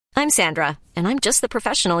I'm Sandra, and I'm just the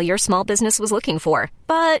professional your small business was looking for.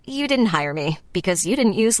 But you didn't hire me because you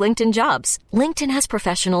didn't use LinkedIn Jobs. LinkedIn has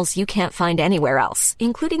professionals you can't find anywhere else,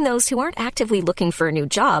 including those who aren't actively looking for a new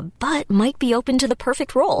job, but might be open to the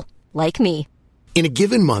perfect role, like me. In a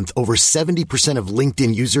given month, over 70% of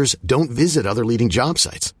LinkedIn users don't visit other leading job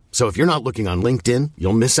sites. So if you're not looking on LinkedIn,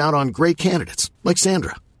 you'll miss out on great candidates like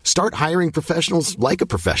Sandra. Start hiring professionals like a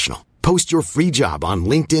professional. Post your free job on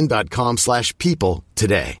linkedin.com/people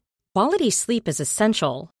today. Quality sleep is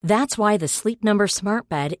essential. That's why the Sleep Number Smart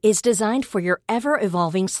Bed is designed for your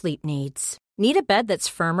ever-evolving sleep needs. Need a bed that's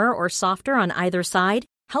firmer or softer on either side?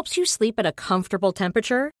 Helps you sleep at a comfortable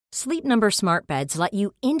temperature? Sleep Number Smart Beds let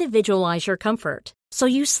you individualize your comfort, so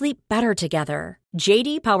you sleep better together.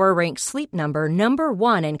 J.D. Power ranks Sleep Number number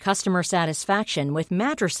 1 in customer satisfaction with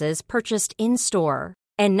mattresses purchased in-store.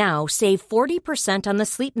 And now, save 40% on the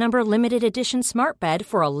Sleep Number Limited Edition Smart Bed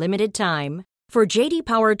for a limited time. For J.D.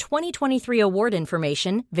 Power 2023 award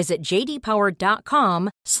information, visit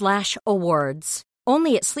jdpower.com/awards.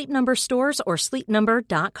 Only at Sleep Number stores or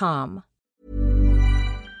sleepnumber.com.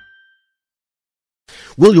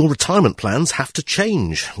 Will your retirement plans have to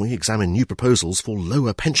change? We examine new proposals for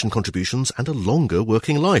lower pension contributions and a longer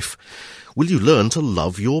working life. Will you learn to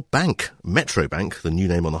love your bank? Metro Bank, the new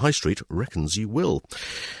name on the high street, reckons you will.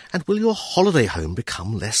 And will your holiday home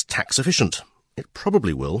become less tax efficient? It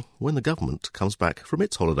probably will when the government comes back from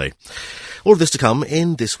its holiday. All of this to come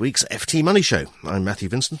in this week's FT Money Show. I'm Matthew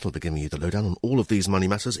Vincent. I'll be giving you the lowdown on all of these money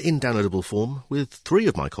matters in downloadable form with three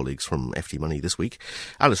of my colleagues from FT Money this week.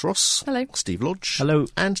 Alice Ross. Hello. Steve Lodge. Hello.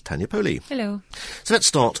 And Tanya Poli. Hello. So let's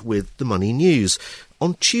start with the money news.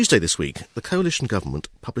 On Tuesday this week, the coalition government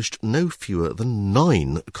published no fewer than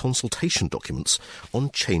 9 consultation documents on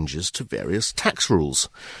changes to various tax rules,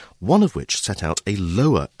 one of which set out a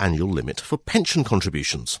lower annual limit for pension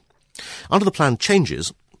contributions. Under the planned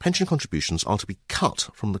changes, pension contributions are to be cut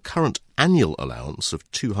from the current annual allowance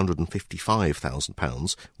of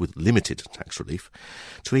 £255,000 with limited tax relief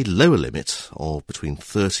to a lower limit of between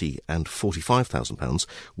 £30,000 and £45,000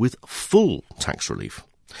 with full tax relief.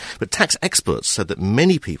 But tax experts said that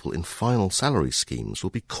many people in final salary schemes will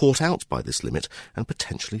be caught out by this limit and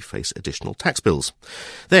potentially face additional tax bills.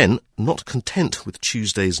 Then, not content with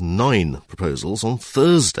Tuesday's 9 proposals, on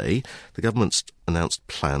Thursday the government announced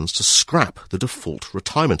plans to scrap the default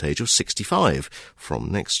retirement age of 65 from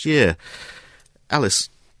next year. Alice,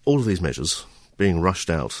 all of these measures being rushed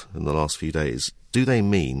out in the last few days, do they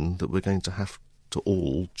mean that we're going to have to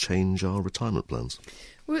all change our retirement plans?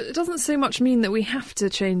 Well, it doesn't so much mean that we have to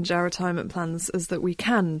change our retirement plans as that we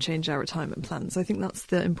can change our retirement plans. I think that's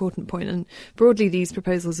the important point. And broadly, these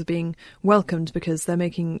proposals are being welcomed because they're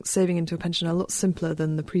making saving into a pension a lot simpler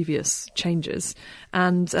than the previous changes.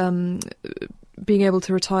 And being able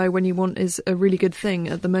to retire when you want is a really good thing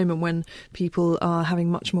at the moment when people are having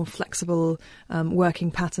much more flexible working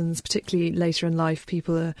patterns, particularly later in life.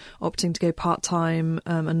 People are opting to go part-time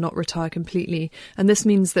and not retire completely. And this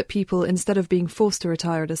means that people, instead of being forced to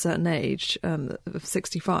retire at a certain age of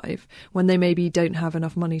 65, when they maybe don't have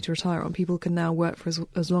enough money to retire on, people can now work for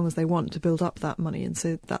as long as they want to build up that money. And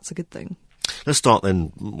so that's a good thing. Let's start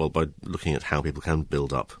then, by looking at how people can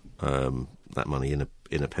build up that money in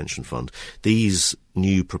a pension fund. These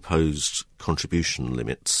new proposed contribution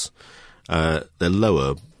limits, they're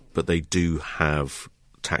lower, but they do have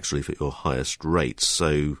tax relief at your highest rate.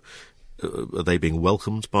 So are they being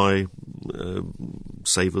welcomed by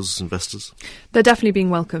savers, investors? They're definitely being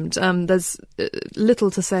welcomed. There's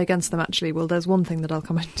little to say against them, actually. Well, there's one thing that I'll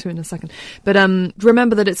come into in a second. But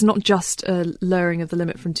remember that it's not just a lowering of the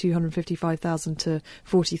limit from 255,000 to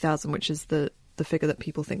 40,000, which is the figure that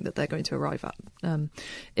people think that they're going to arrive at.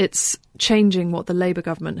 It's changing what the Labour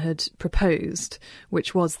government had proposed,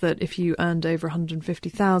 which was that if you earned over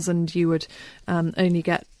 150,000, you would only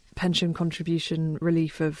get pension contribution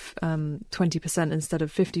relief of 20% instead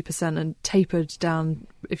of 50%, and tapered down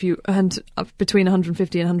if you earned up between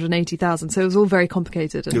 150 and 180,000. So it was all very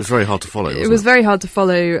complicated. It was very hard to follow. It was very hard to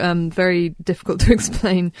follow, very difficult to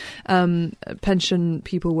explain. Pension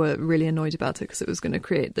people were really annoyed about it because it was going to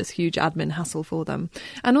create this huge admin hassle for them.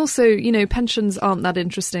 And also, pensions aren't that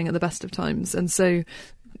interesting at the best of times. And so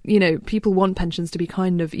people want pensions to be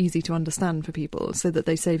kind of easy to understand for people so that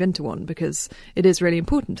they save into one, because it is really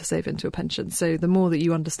important to save into a pension. So the more that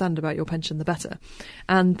you understand about your pension, the better.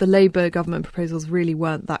 And the Labour government proposals really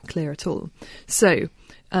weren't that clear at all. So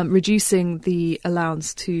reducing the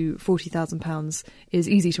allowance to £40,000 is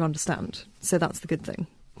easy to understand. So that's the good thing.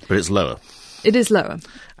 But it's lower. It is lower.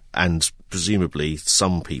 And presumably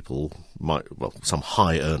some people some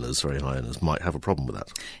high earners, very high earners, might have a problem with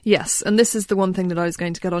that. Yes, and this is the one thing that I was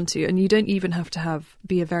going to get onto. And you don't even have to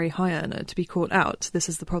be a very high earner to be caught out. This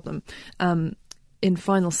is the problem. In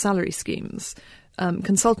final salary schemes,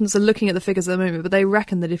 consultants are looking at the figures at the moment, but they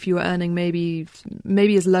reckon that if you were earning maybe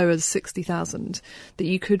as low as 60,000, that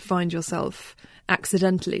you could find yourself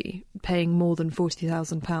accidentally paying more than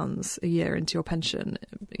 £40,000 a year into your pension,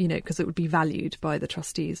 because it would be valued by the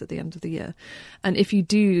trustees at the end of the year. And if you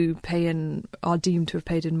do are deemed to have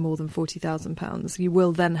paid in more than £40,000, you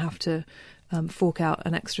will then have to fork out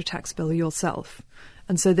an extra tax bill yourself.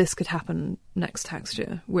 And so this could happen next tax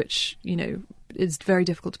year, which, is very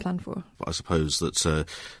difficult to plan for. But I suppose that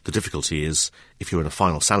the difficulty is if you're in a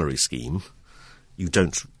final salary scheme, you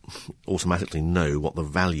don't automatically know what the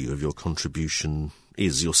value of your contribution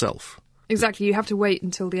is yourself. Exactly. You have to wait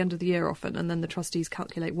until the end of the year often, and then the trustees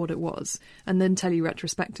calculate what it was and then tell you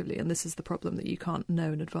retrospectively. And this is the problem, that you can't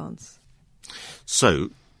know in advance. So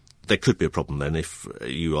there could be a problem then if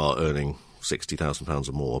you are earning £60,000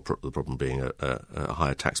 or more, the problem being a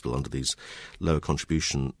higher tax bill under these lower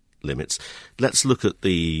contribution limits. Let's look at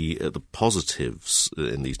the positives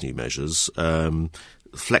in these new measures.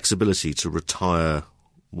 Flexibility to retire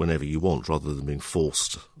whenever you want rather than being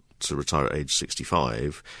forced to retire at age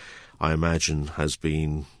 65, I imagine has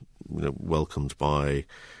been welcomed by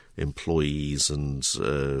employees and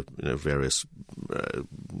various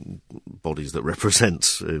bodies that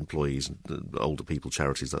represent employees, older people,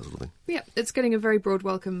 charities, that sort of thing. Yeah, it's getting a very broad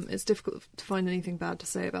welcome. It's difficult to find anything bad to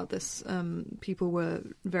say about this. People were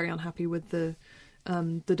very unhappy with the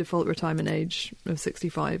default retirement age of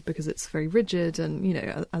 65 because it's very rigid,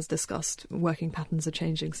 and as discussed, working patterns are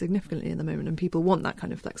changing significantly in the moment, and people want that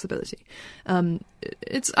kind of flexibility.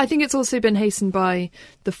 I think it's also been hastened by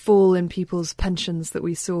the fall in people's pensions that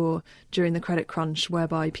we saw during the credit crunch,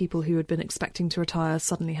 whereby people who had been expecting to retire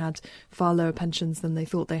suddenly had far lower pensions than they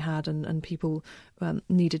thought they had, and people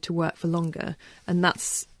needed to work for longer, and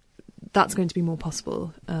that's going to be more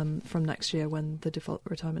possible from next year when the default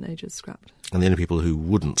retirement age is scrapped. And the only people who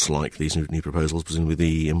wouldn't like these new proposals, presumably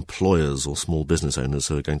the employers or small business owners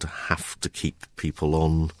who are going to have to keep people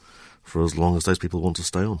on for as long as those people want to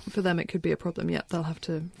stay on. For them it could be a problem, they'll have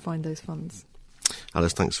to find those funds.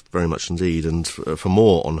 Alice, thanks very much indeed. And for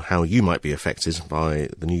more on how you might be affected by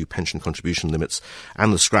the new pension contribution limits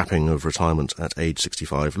and the scrapping of retirement at age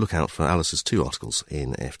 65, look out for Alice's 2 articles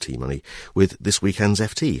in FT Money with this weekend's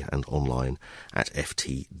FT and online at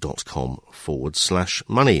ft.com/money.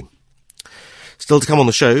 Still to come on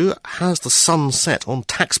the show, has the sun set on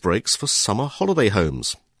tax breaks for summer holiday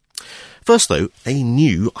homes? First, though, a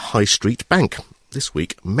new high street bank. This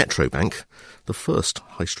week, Metro Bank, the first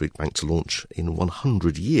high street bank to launch in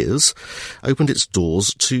 100 years, opened its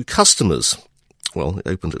doors to customers. Well, it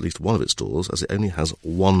opened at least one of its doors, as it only has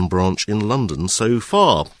one branch in London so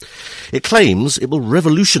far. It claims it will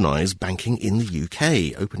revolutionise banking in the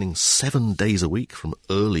UK, opening 7 days a week from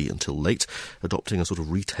early until late, adopting a sort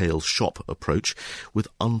of retail shop approach with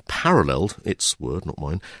unparalleled, its word, not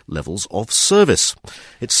mine, levels of service.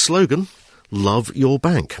 Its slogan, Love Your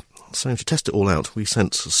Bank. So to test it all out, we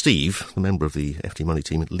sent Steve, the member of the FT Money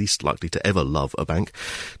team, least likely to ever love a bank,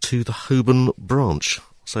 to the Holborn branch.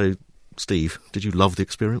 So, Steve, did you love the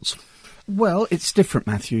experience? Well, it's different,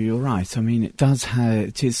 Matthew, you're right. I mean,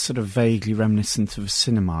 it is sort of vaguely reminiscent of a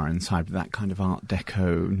cinema inside with that kind of Art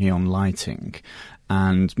Deco neon lighting.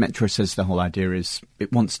 And Metro says the whole idea is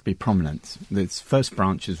it wants to be prominent. Its first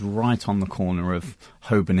branch is right on the corner of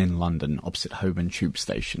Holborn in London, opposite Holborn Tube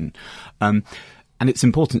Station. And it's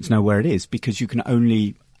important to know where it is because you can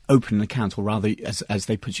only open an account, or rather, as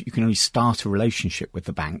they put it, you can only start a relationship with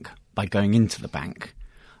the bank by going into the bank.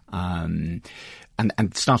 And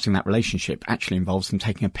starting that relationship actually involves them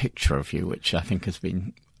taking a picture of you, which I think has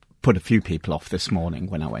been put a few people off this morning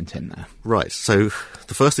when I went in there. Right, so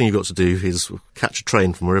the first thing you've got to do is catch a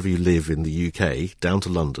train from wherever you live in the UK down to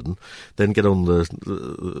London, then get on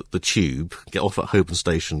the tube, get off at Holborn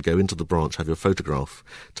Station, go into the branch, have your photograph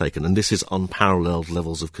taken, and this is unparalleled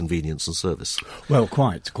levels of convenience and service. Well,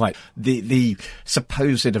 quite. The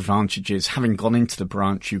supposed advantage is, having gone into the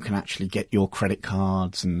branch, you can actually get your credit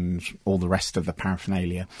cards and all the rest of the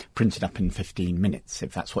paraphernalia printed up in 15 minutes,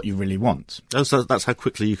 if that's what you really want. Oh, so that's how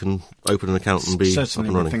quickly you can open an account and be certainly up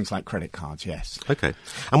and running. Things like credit cards, yes. Okay.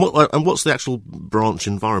 And what's the actual branch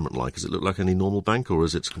environment like? Does it look like any normal bank, or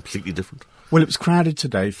is it completely different? Well, it was crowded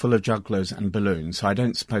today, full of jugglers and balloons, so I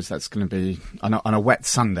don't suppose that's going to be... On a wet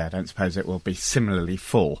Sunday, I don't suppose it will be similarly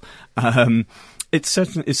full. It's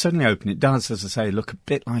certainly open. It does, as I say, look a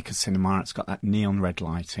bit like a cinema. It's got that neon red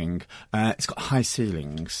lighting. It's got high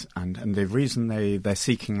ceilings, and the reason they're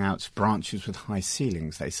seeking out branches with high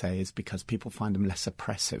ceilings, they say, is because people find them less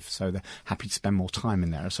oppressive, so they're happy to spend more time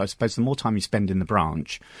in there. So I suppose the more time you spend in the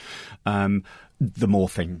branch, the more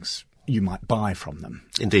things you might buy from them.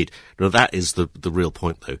 Indeed. Now, that is the real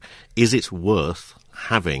point, though. Is it worth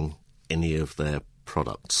having any of their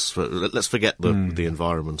products? Let's forget the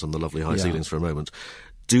environment and the lovely high ceilings for a moment.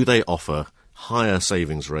 Do they offer higher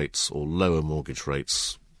savings rates or lower mortgage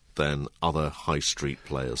rates than other high street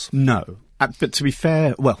players? No. But to be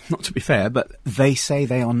fair, well, not to be fair, but they say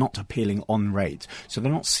they are not appealing on rate. So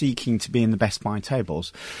they're not seeking to be in the Best Buy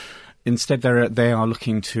tables. Instead, they are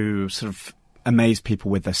looking to sort of amaze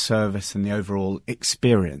people with their service and the overall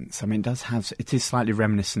experience. I mean, it is slightly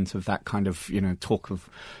reminiscent of that kind of, talk of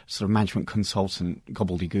sort of management consultant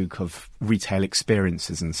gobbledygook of retail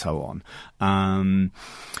experiences and so on.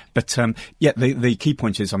 The key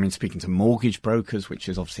point is, I mean, speaking to mortgage brokers, which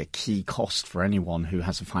is obviously a key cost for anyone who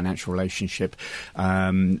has a financial relationship.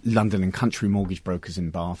 London and Country Mortgage Brokers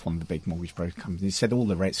in Bath, one of the big mortgage broker companies, said all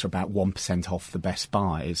the rates are about 1% off the Best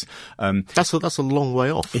Buys. That's a long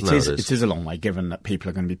way off. It is a long way, given that people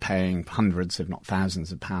are going to be paying hundreds, if not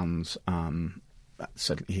thousands of pounds,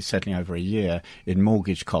 certainly over a year in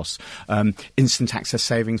mortgage costs. Instant access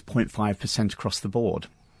savings, 0.5% across the board.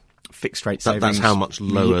 Fixed rate savings. That's how much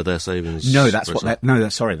lower their savings. No, that's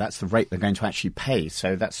that's the rate they're going to actually pay.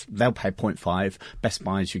 So they'll pay 0.5. Best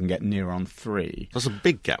Buys you can get near on 3. That's a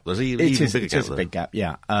big gap. It is a big gap.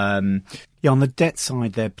 Yeah. On the debt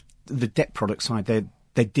side, the debt product side,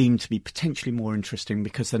 they're deemed to be potentially more interesting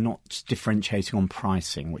because they're not differentiating on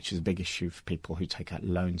pricing, which is a big issue for people who take out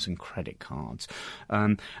loans and credit cards.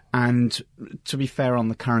 And to be fair, on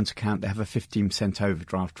the current account, they have a 15%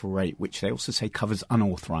 overdraft rate, which they also say covers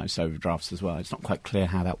unauthorised overdrafts as well. It's not quite clear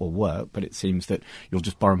how that will work, but it seems that you'll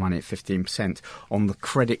just borrow money at 15%. On the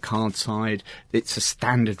credit card side, it's a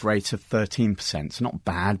standard rate of 13%. So not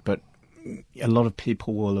bad, but a lot of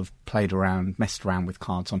people will have messed around with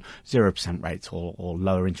cards on 0% rates or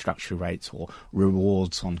lower introductory rates or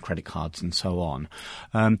rewards on credit cards and so on.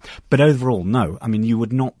 But overall, no. I mean, you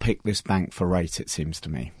would not pick this bank for rate, it seems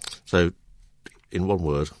to me. So, in one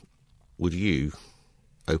word, would you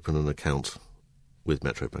open an account with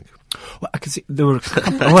Metro Bank? Well, I can see there were a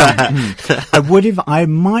couple. I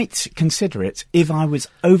might consider it if I was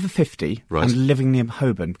over 50 and living near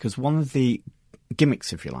Holborn, because one of the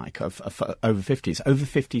gimmicks, if you like, of over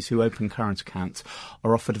 50s who open current accounts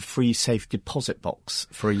are offered a free safe deposit box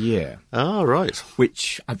for a year. Oh, right.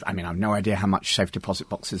 Which, I mean, I've no idea how much safe deposit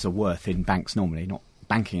boxes are worth in banks normally, not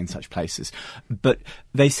banking in such places. But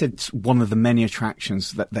they said one of the many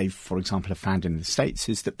attractions that they, for example, have found in the States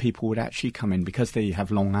is that people would actually come in, because they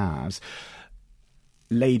have long hours,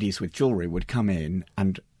 ladies with jewellery would come in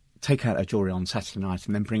and take out their jewellery on Saturday night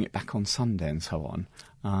and then bring it back on Sunday and so on.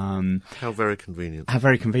 How very convenient. How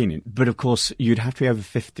very convenient. But of course, you'd have to be over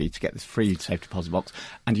 50 to get this free safe deposit box,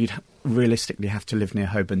 and you'd realistically have to live near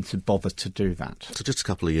Holborn to bother to do that. So just a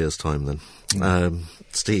couple of years' time then.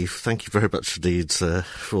 Steve, thank you very much indeed for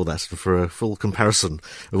that, for a full comparison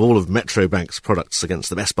of all of Metro Bank's products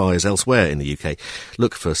against the Best Buys elsewhere in the UK.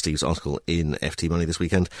 Look for Steve's article in FT Money this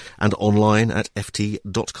weekend and online at ft.com/money.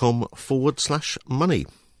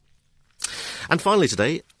 And finally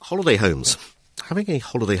today, holiday homes. Having a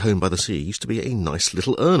holiday home by the sea used to be a nice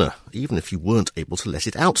little earner, even if you weren't able to let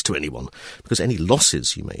it out to anyone, because any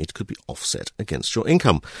losses you made could be offset against your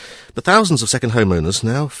income. But thousands of second homeowners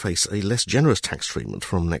now face a less generous tax treatment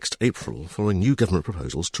from next April, following new government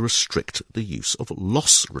proposals to restrict the use of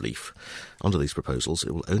loss relief. Under these proposals,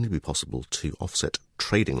 it will only be possible to offset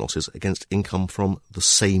trading losses against income from the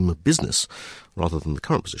same business, rather than the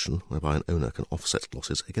current position whereby an owner can offset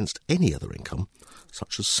losses against any other income,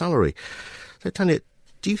 such as salary. So, Tanya,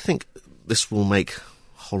 do you think this will make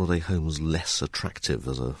holiday homes less attractive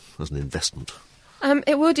as an investment?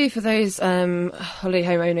 It will do for those holiday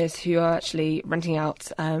home owners who are actually renting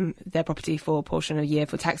out their property for a portion of a year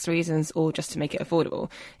for tax reasons or just to make it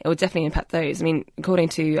affordable. It will definitely impact those. I mean, according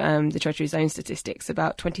to the Treasury's own statistics,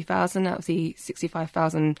 about 20,000 out of the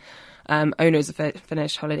 65,000 owners of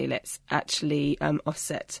finished holiday lets actually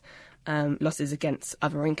offset losses against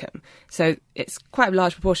other income. So it's quite a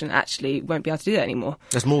large proportion that actually won't be able to do that anymore.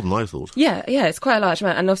 That's more than I thought. Yeah, it's quite a large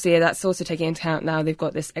amount. And obviously that's also taking into account now they've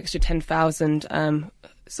got this extra 10,000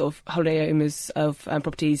 sort of holiday owners of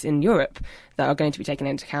properties in Europe that are going to be taken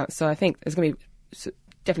into account. So I think there's going to be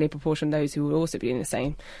definitely a proportion of those who will also be doing the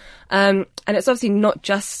same. And it's obviously not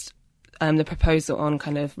just the proposal on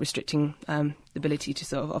kind of restricting the ability to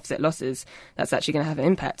sort of offset losses, that's actually going to have an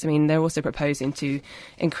impact. I mean, they're also proposing to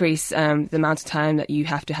increase the amount of time that you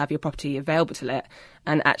have to have your property available to let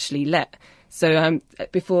and actually let. So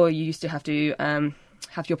before you used to have to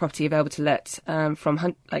have your property available to let from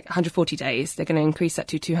 140 days. They're going to increase that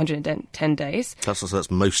to 210 days.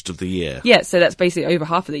 That's most of the year. Yeah, so that's basically over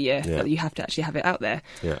half of the year that you have to actually have it out there.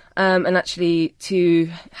 Yeah. And actually,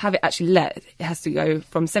 to have it actually let, it has to go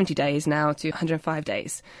from 70 days now to 105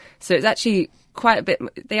 days. So it's actually quite a bit.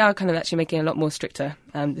 They are kind of actually making it a lot more stricter,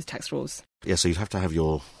 the tax rules. Yeah, so you'd have to have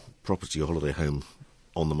your property, your holiday home,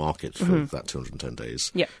 on the market for that 210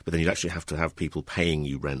 days. Yeah. But then you'd actually have to have people paying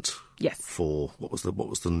you rent. Yes. For what was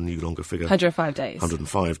the new longer figure? 105 days.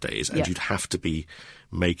 105 days, and you'd have to be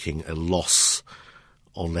making a loss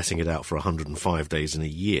on letting it out for 105 days in a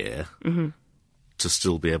year to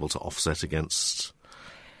still be able to offset against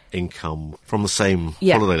income from the same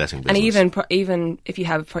holiday letting business. And even if you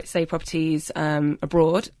have, say, properties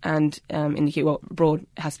abroad, and in the UK, well, abroad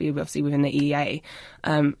has to be obviously within the EEA,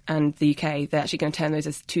 and the UK, they're actually going to turn those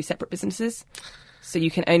as two separate businesses. So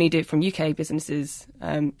you can only do it from UK businesses.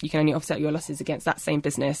 You can only offset your losses against that same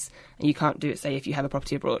business, and you can't do it, say, if you have a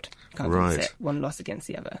property abroad. You can't offset one loss against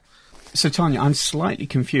the other. So, Tanya, I'm slightly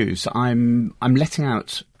confused. I'm letting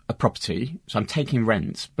out a property, so I'm taking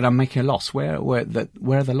rent, but I'm making a loss. Where are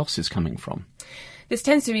the losses coming from? This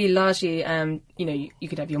tends to be largely, you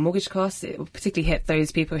could have your mortgage costs. It will particularly hit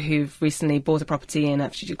those people who've recently bought a property and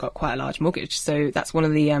actually got quite a large mortgage. So that's one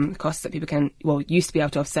of the costs that people used to be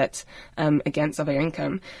able to offset against other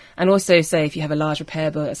income. And also, say, if you have a large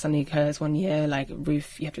repair bill that suddenly occurs one year, like a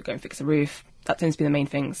roof, you have to go and fix a roof. That tends to be the main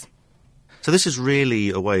things. So this is really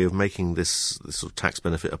a way of making this sort of tax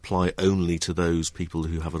benefit apply only to those people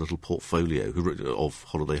who have a little portfolio of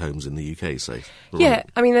holiday homes in the UK, say? Yeah,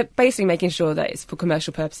 I mean, they're basically making sure that it's for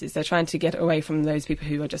commercial purposes. They're trying to get away from those people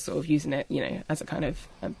who are just sort of using it, as a kind of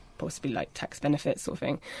possibly like tax benefit sort of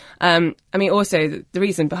thing. I mean, also, the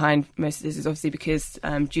reason behind most of this is obviously because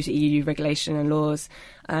due to EU regulation and laws,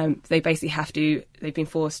 they basically they've been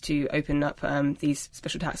forced to open up these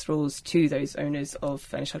special tax rules to those owners of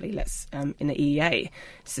furnished holiday lets in the EEA.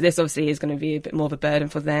 So this obviously is going to be a bit more of a burden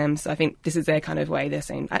for them. So I think this is their kind of way. They're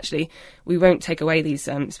saying, actually, we won't take away these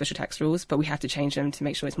special tax rules, but we have to change them to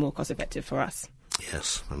make sure it's more cost effective for us.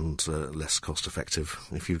 Yes, and less cost-effective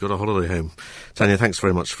if you've got a holiday home. Tanya, thanks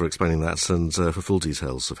very much for explaining that, and for full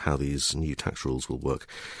details of how these new tax rules will work,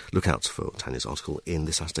 look out for Tanya's article in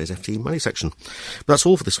this Saturday's FT Money section. But that's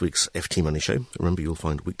all for this week's FT Money Show. Remember, you'll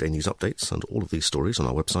find weekday news updates and all of these stories on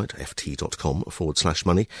our website,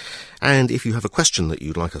 ft.com/money. And if you have a question that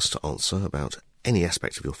you'd like us to answer about any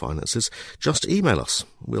aspect of your finances, just email us.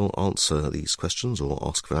 We'll answer these questions or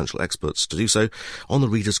ask financial experts to do so on the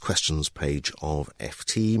Reader's Questions page of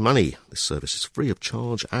FT Money. This service is free of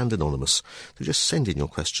charge and anonymous, so just send in your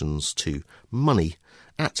questions to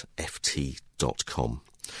money@ft.com.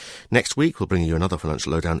 Next week, we'll bring you another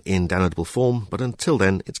financial lowdown in downloadable form, but until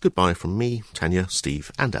then, it's goodbye from me, Tanya,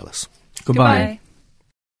 Steve and Alice. Goodbye.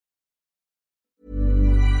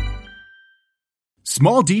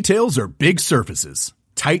 Small details are big surfaces.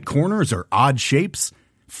 Tight corners are odd shapes.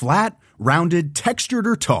 Flat, rounded, textured,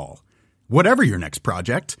 or tall. Whatever your next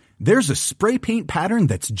project, there's a spray paint pattern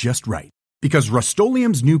that's just right. Because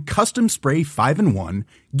Rust-Oleum's new Custom Spray 5-in-1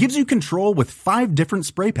 gives you control with 5 different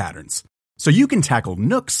spray patterns. So you can tackle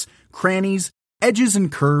nooks, crannies, edges, and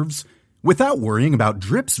curves without worrying about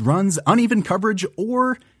drips, runs, uneven coverage,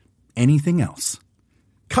 or anything else.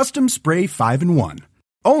 Custom Spray 5-in-1.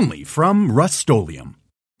 Only from Rust-Oleum.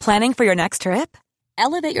 Planning for your next trip?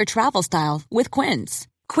 Elevate your travel style with Quince.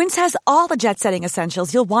 Quince has all the jet-setting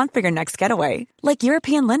essentials you'll want for your next getaway, like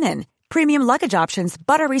European linen, premium luggage options,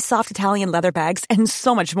 buttery soft Italian leather bags, and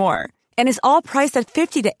so much more. And is all priced at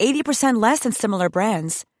 50 to 80% less than similar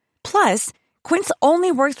brands. Plus, Quince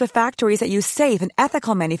only works with factories that use safe and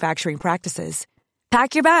ethical manufacturing practices.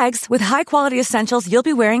 Pack your bags with high-quality essentials you'll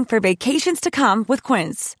be wearing for vacations to come with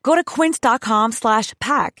Quince. Go to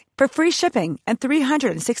quince.com/pack for free shipping and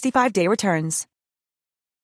 365-day returns.